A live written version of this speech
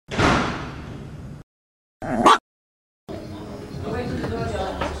Coming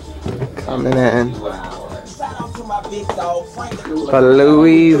in. The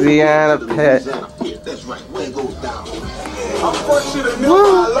Louisiana pit.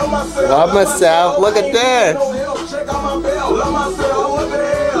 Woo. Love myself. Look at this.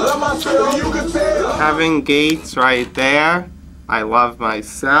 Kevin Gates right there. I love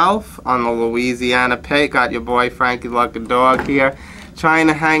myself on the Louisiana pit. Got your boy Frankie Lucky Dog here. Trying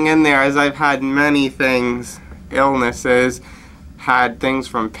to hang in there as I've had many things, illnesses. Had things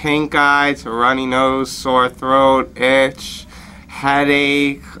from pink eye to runny nose, sore throat, itch,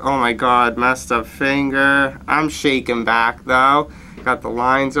 headache, oh my god, messed up finger. I'm shaking back though. Got the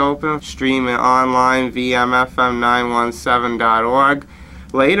lines open, streaming online, vmfm917.org.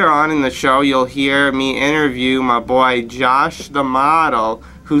 Later on in the show, you'll hear me interview my boy Josh the Model,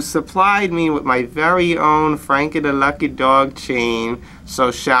 who supplied me with my very own Frankie the Lucky Dog chain,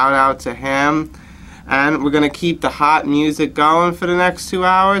 so shout out to him. And we're going to keep the hot music going for the next 2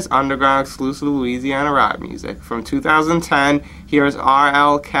 hours. Underground exclusive Louisiana rock music. From 2010, here's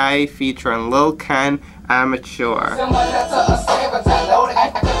RLK featuring Lil Ken, Amature. So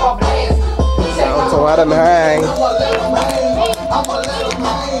to let him hang.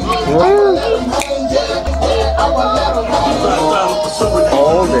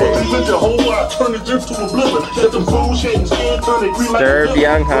 Serve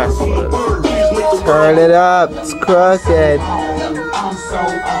young hustlers. Turn it up, it's crooked.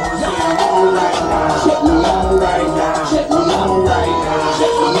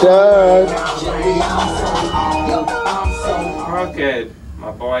 Crooked,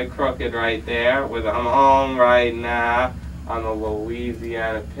 my boy Crooked right there with I'm home right now on the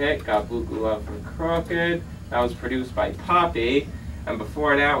Louisiana pit. Got Buku Love from Crooked. That was produced by Poppy. And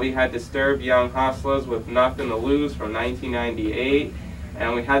before that we had Disturbed Young Hustlers with Nothing to Lose from 1998.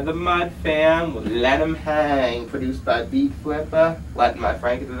 And we had the Mud Fam with Let 'Em Hang, produced by Beat Flipper. Letting my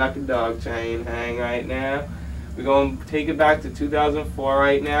Frankie the Lucky Dog chain hang right now. We're going to take it back to 2004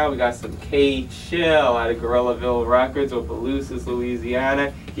 right now. We got some K-Chill out of Guerrillaville Records with Opelousas,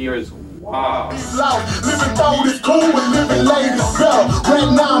 Louisiana. Here is Wow. Living through this cool and living ladies spell.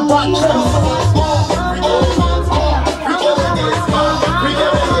 Red 9 bot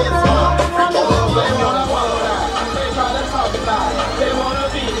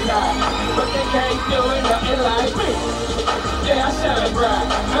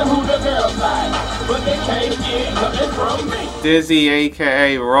Dizzy,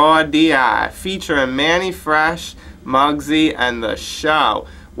 a.k.a. Raw D.I. featuring Mannie Fresh, Mugsy, and The Show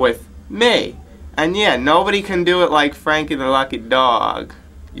with me. And yeah, nobody can do it like Frankie the Lucky Dog.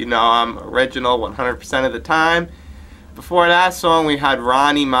 You know, I'm original 100% of the time. Before that song, we had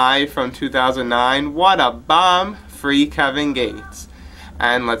Ronny from 2009. What a bum, free Kevin Gates.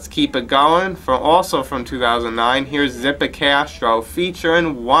 And let's keep it going. Also from 2009, here's Zippa Castro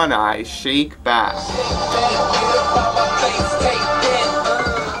featuring One Eye, Shake Back.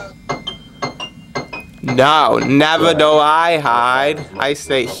 No, never do I hide. I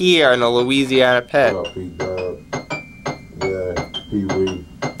stay here in the Louisiana pit.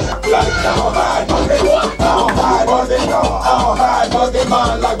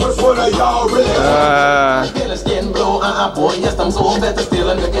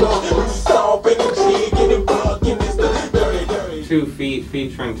 Two Feet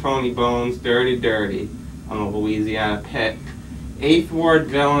featuring Tony Bones, Dirty Dirty on the Louisiana pit. Eighth Ward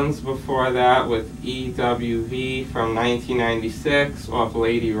Villains before that with EWV from 1996 off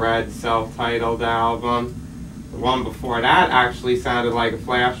Lady Red's self-titled album. The one before that actually sounded like a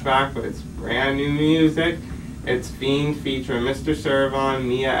flashback, but it's brand new music. It's Fiend featuring Mr. Serv-On,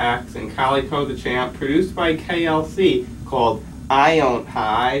 Mia X, and Calicoe the Champ, produced by KLC, called I Don't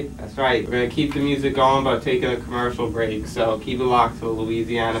Hide. That's right, we're going to keep the music going but taking a commercial break, so keep it locked to the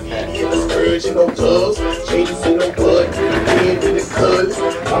Louisiana pit.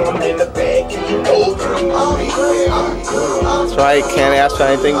 That's right, can't ask for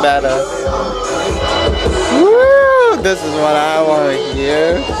anything better. Woo! This is what I want to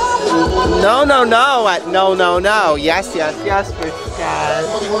hear. No, no, no. No, no, no. Yes, yes, yes, for guys.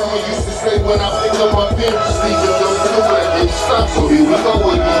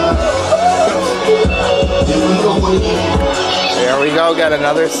 There we go. Got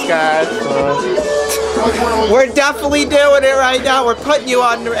another Scott. We're definitely doing it right now. We're putting you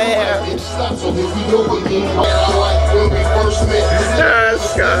on the air.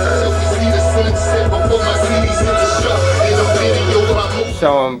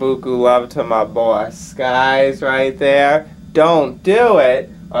 Showing buku love to my boss Skies right there. Don't Do It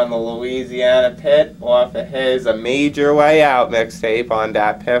on the Louisiana pit off of his A Major Way Out mixtape on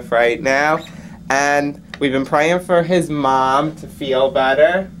that piff right now. And we've been praying for his mom to feel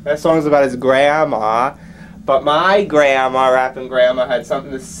better. That song's about his grandma. But my grandma, rapping grandma, had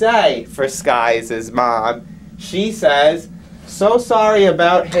something to say for Skies' mom. She says, so sorry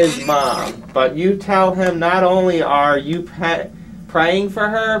about his mom, but you tell him not only are you praying for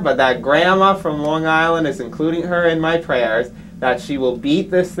her, but that grandma from Long Island is including her in my prayers, that she will beat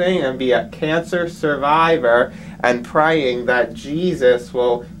this thing and be a cancer survivor, and praying that Jesus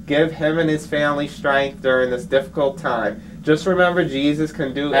will give him and his family strength during this difficult time. Just remember, Jesus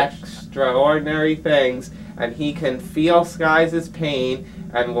can do extraordinary things, and he can feel Skies' pain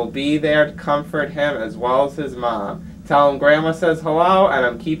and will be there to comfort him as well as his mom. Tell him Grandma says hello, and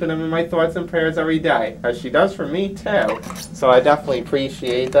I'm keeping him in my thoughts and prayers every day, as she does for me too. So I definitely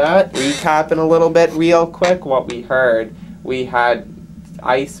appreciate that. Recapping a little bit real quick what we heard. We had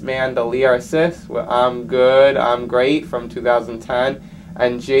Iceman, the Lyricist, with I'm Good, I'm Great from 2010,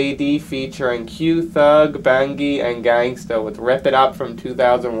 and JD featuring Q Thug, Bengie, and Gangsta with Rip It Up from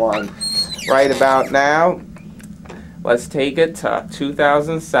 2001. Right about now, let's take it to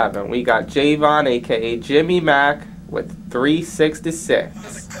 2007. We got Javon, a.k.a. Jimmy Mack, with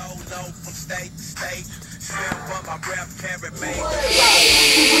 366.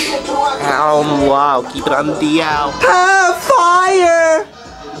 Wow, keep it on the DL. Fire!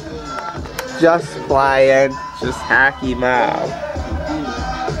 Just flying, just hacky mouth.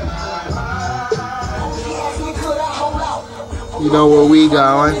 You know where we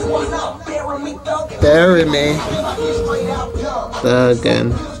going? Bury me.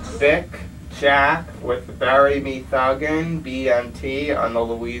 Thuggin'. Vic Jack with Bury Me Thuggin', BMT on the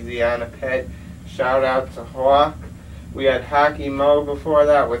Louisiana pit. Shout out to Hawk. We had Hacky Mo before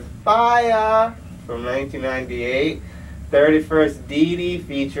that with Fire from 1998. 31st Didi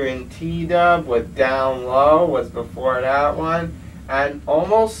featuring T-Dub with Down Low was before that one. And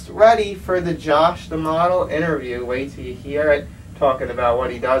almost ready for the Josh the Model interview. Wait till you hear it, talking about what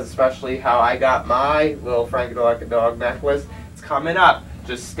he does, especially how I got my little Frankie the Like a Dog necklace. It's coming up.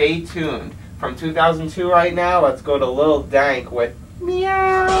 Just stay tuned. From 2002 right now, let's go to Lil Dank with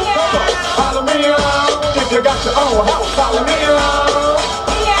Meow. Follow me out. If you got your own house, follow me out.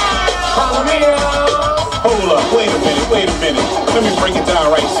 Follow me out. Hold up, wait a minute. Let me break it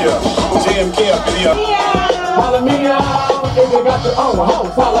down right here. JMK up in here. Follow me out. If you got your own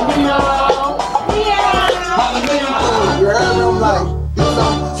house, follow me out. Follow me out. You heard me? I'm like, you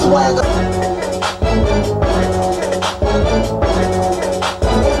know, swagger.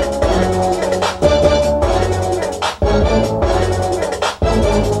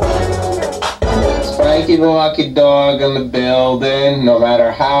 Frankie the Lucky Dog in the building. No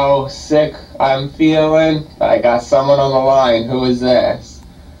matter how sick I'm feeling, I got someone on the line. Who is this?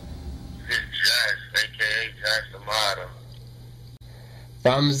 This is Josh, a.k.a. Josh the Model.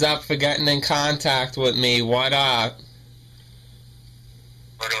 Thumbs up for getting in contact with me. What up?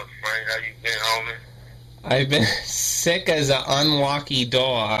 What up, Frank? How you been, homie? I've been sick as an unlucky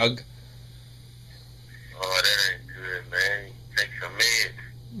dog. Oh, that ain't good, man. Take some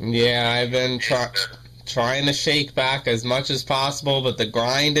meds. Yeah, I've been trying to shake back as much as possible, but the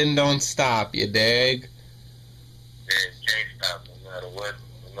grinding don't stop, you dig? Yeah, it can't stop no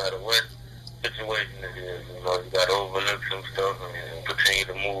matter what situation it is. You know, you gotta overlook some stuff and continue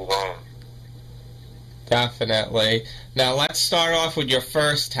to move on. Definitely. Now let's start off with your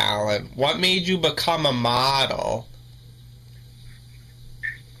first talent. What made you become a model?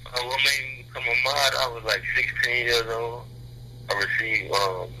 What made me become a model? I was like 16 years old. I received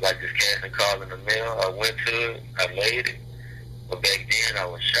like this casting call in the mail. I went to it. I made it. But back then I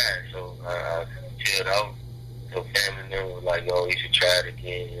was shy, so I chilled out. So family members were like, "Oh, you should try it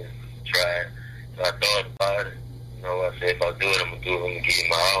again." Try it. So I thought about it. You know, I said, if I do it, I'm gonna do it. I'm gonna give it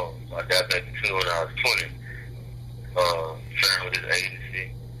my all. So I got back into it when I was 20. Signed with this agency.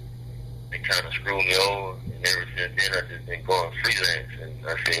 They kind of screwed me over, and ever since then I just been going freelance. And I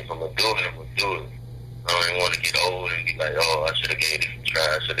said, if I'm gonna do it, I'm gonna do it. I don't even want to get old and be like, oh, I should have gave it a try.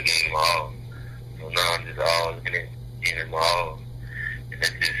 I should have gave it my all. So now I'm just all in it, giving it my all. And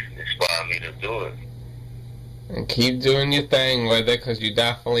that just inspired me to do it. And keep doing your thing with it, because you're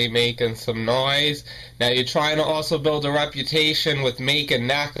definitely making some noise. Now you're trying to also build a reputation with making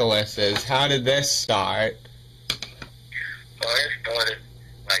necklaces. How did this start? It started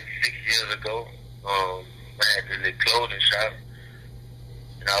like 6 years ago. I had this little clothing shop.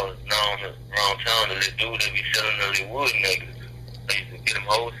 And I was known around town, the little dude that be selling the little wood necklaces. I used to get them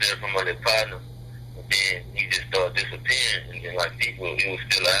wholesale from my little partner. But then he just started disappearing. And then like people, he was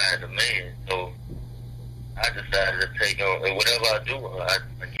still a high demand. So I decided to take on, and whatever I do,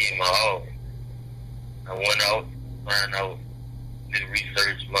 I give my all. I went out, found out, did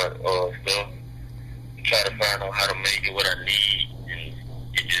research my stuff, make it what I need, and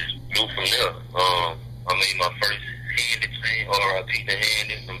it just grew from there. I made my first Handy chain, R.I.P. to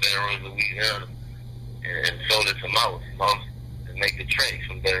Handy from Baton Rouge, Louisiana, and sold it to Mouse to make the tracks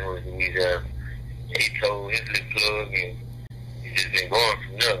from Baton Rouge, Louisiana. He told his little plug, and it's just been going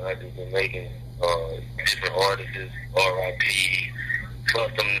from there. I just been making different artists, R.I.P.,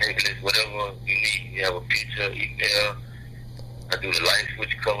 custom necklace, whatever you need. You have a picture, email. I do the light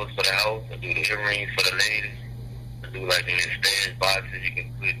switch covers for the house. I do the earrings for the ladies. I do like in the stash boxes. You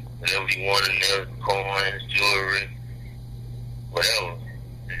can put whatever you want in there, coins, jewelry, whatever.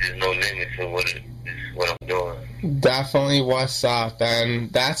 There's just no limit to what I'm doing. Definitely what's up, and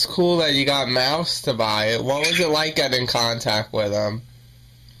that's cool that you got Mouse to buy it. What was it like getting in contact with him?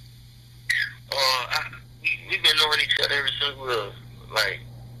 We've been knowing each other ever since we were like,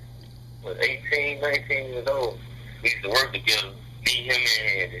 18, 19 years old. We used to work together, me, him, and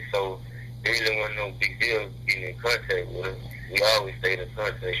Handy, so it really wasn't no big deal getting in contact with him. We always stayed in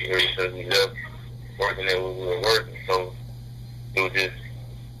contact ever since we left working there when we were working, so it was just,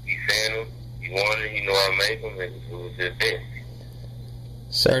 he sent him, he wanted, he knew I make them, and it was just that.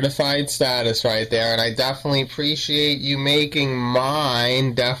 Certified status right there, and I definitely appreciate you making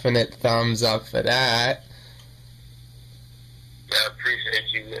mine. Definite thumbs up for that. Yeah, I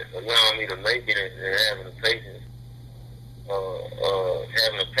appreciate you allowing me to make it and having the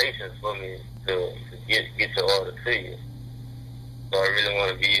patience for me to get your order to you. So I really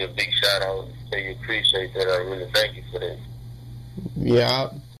want to give you a big shout out and say you appreciate that. I really thank you for that. Yeah,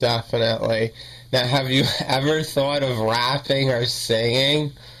 definitely. Now, have you ever thought of rapping or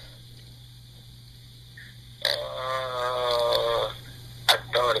singing? I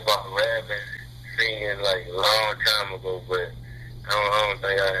thought about rapping, singing like a long time ago, but I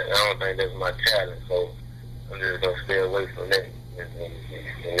don't think that's my talent. So I'm just gonna stay away from that and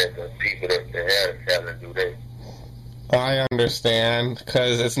let the people that have the talent do that. I understand,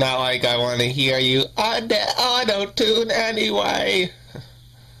 because it's not like I want to hear you on the auto-tune anyway.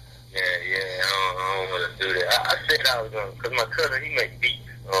 Yeah, I don't want to do that. I said I was going to, because my cousin, he make beats,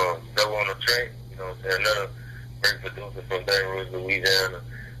 double on the track, you know what I'm saying, another great producer from Baton Rouge, Louisiana.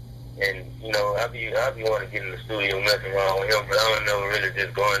 And, you know, I be wanting to get in the studio messing around with him, but I don't never really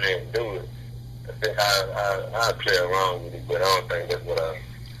just go in there and do it. I think I play around with it, but I don't think that's what I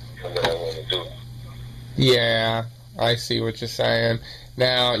want to do. Yeah, I see what you're saying.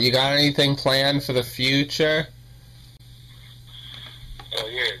 Now, you got anything planned for the future? Oh,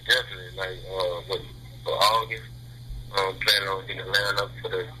 yeah, definitely. Like, for August, I'm planning on getting the line up for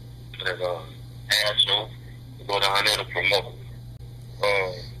the ass show to go down there to promote. I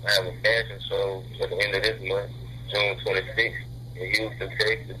have a fashion show at the end of this month, June 26th, in Houston,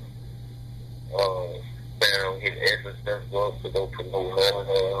 Texas. Planning on hitting Essence Festival to go promote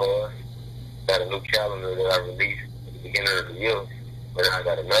hard. Got a new calendar that I released at the beginning of the year, but I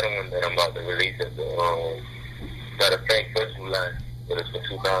got another one that I'm about to release at the got a fake festival line, but it's for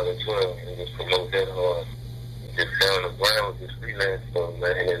 2012, and just promote that hard. Just stay on the ground with this freelance stuff,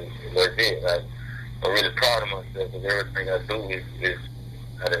 man, and that's it. Like, I'm really proud of myself, because everything I do is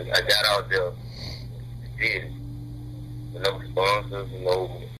I got out there and did it. With no sponsors, no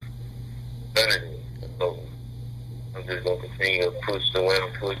none of it. So I'm just going to continue to push the way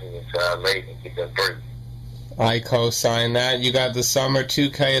I'm pushing until I make it, get that break. I co-sign that. You got the summer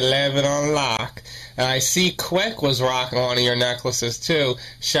 2K11 on lock. And I see Quick was rocking one of your necklaces too.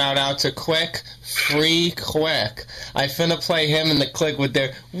 Shout out to Quick. Free Quick. I finna play him in the click with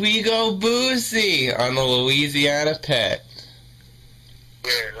their We Go Boozy on the Louisiana Pit.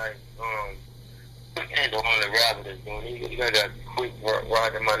 Yeah, like, Quick ain't the only rapper that's doing it. I got Quick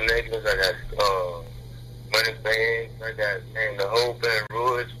rocking my necklace. I got, money bags. I got, the whole Baton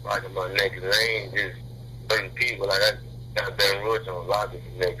Rouge rocking my necklace. I ain't just certain people. Like, I got Baton Rouge on lock with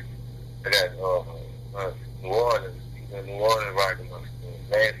the necklace. I got, New Orleans. People in New Orleans rocking my stuff.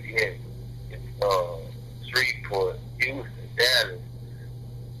 Lafayette. Shreveport, Houston, Dallas.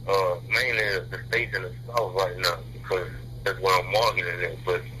 Mainly the states in the South right now, because that's where I'm marketing it.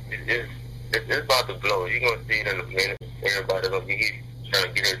 But it's about to blow. You're going to see it in a minute. Everybody going to be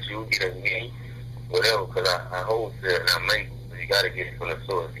trying to get at you, get at me, whatever, because I wholesale and I make it. So you got to get it from the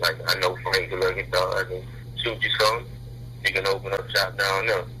source. Like, I know Frank can look at dog. I can shoot you something. You can open up shop down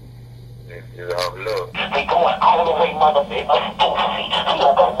there. It's all love. We going all the way, mother be us boosy. We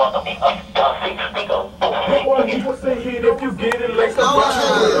gon' go mother be us dussy. We go boosy. What people say here, if you get it, like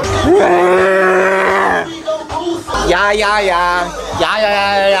Yeah.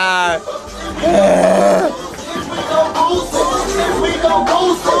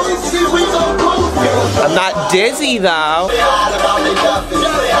 I'm not dizzy though.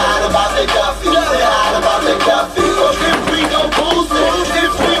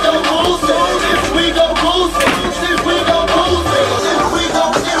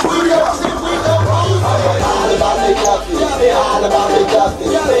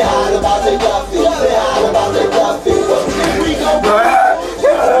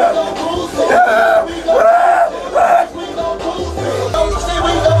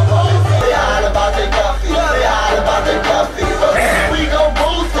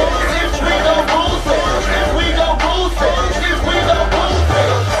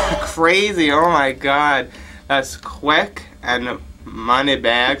 Crazy, oh my god. That's Quick and Money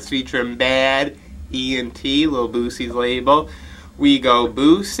Bags featuring Bad E&T, Lil Boosie's label. We Go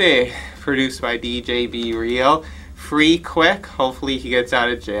Boosie, produced by DJ Be Real. Free Quick, hopefully he gets out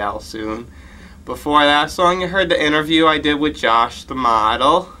of jail soon. Before that song, you heard the interview I did with Josh the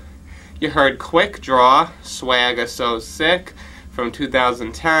Model. You heard Quick Draw, Swagger So Sick, from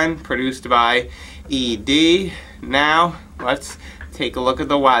 2010, produced by ED. Now, let's take a look at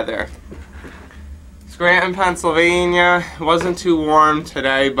the weather. Scranton, Pennsylvania. It wasn't too warm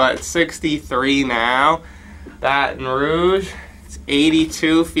today, but it's 63 now. Baton Rouge, it's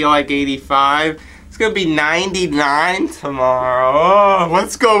 82, feel like 85. It's gonna be 99 tomorrow. Oh,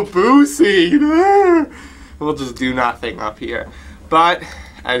 let's go Boosie. We'll just do nothing up here. But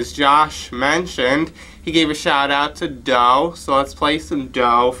as Josh mentioned, he gave a shout out to Doe, so let's play some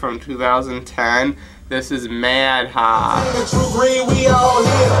Doe from 2010. This is Mad High.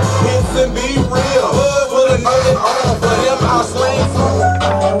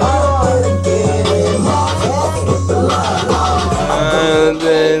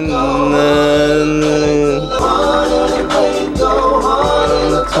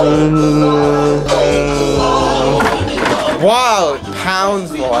 Wow,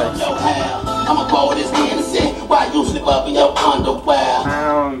 Pound's voice.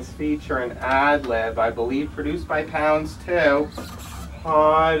 Pounds featuring Ad-Lib, I believe produced by Pounds too.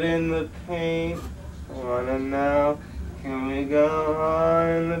 Hard in the paint, wanna know, can we go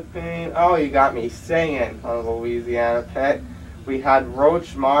hard in the paint? Oh, you got me singing on the Louisiana Pit. We had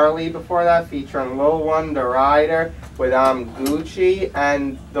Roach Marley before that featuring Lil Wonder Rider with Gucci,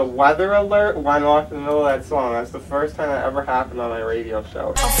 and the weather alert went off in the middle of that song. That's the first time that ever happened on my radio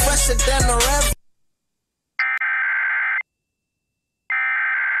show. I'm fresher than the rev.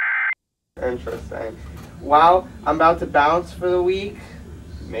 Interesting. Well, I'm about to bounce for the week.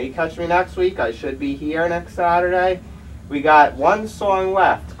 You may catch me next week. I should be here next Saturday. We got one song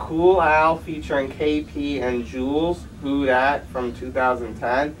left. Cool Al featuring KP and Jules. Who Dat from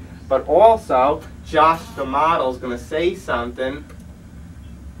 2010. But also, Josh the Model's going to say something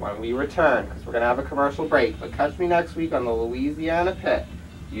when we return, because we're going to have a commercial break. But catch me next week on the Louisiana Pit.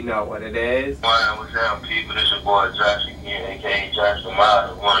 You know what it is. What's up, people? This is your boy Josh again, a.k.a. Josh the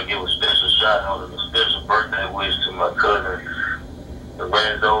Model. I want to give a special shout out and a special birthday wish to my cousin,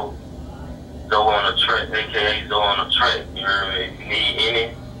 Lorenzo. Go on a track, a.k.a. Go on a track. You heard me? If you need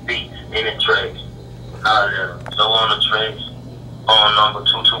any beats, any tracks, holler at him. Go on the tracks. Phone number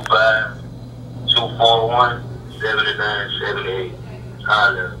 225-241-7978.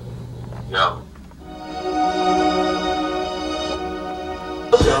 Holler at him. Yo.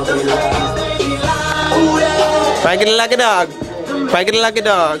 Crank it like a dog. Crank it like a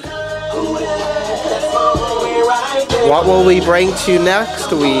dog. What will we bring to you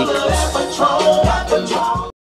next week?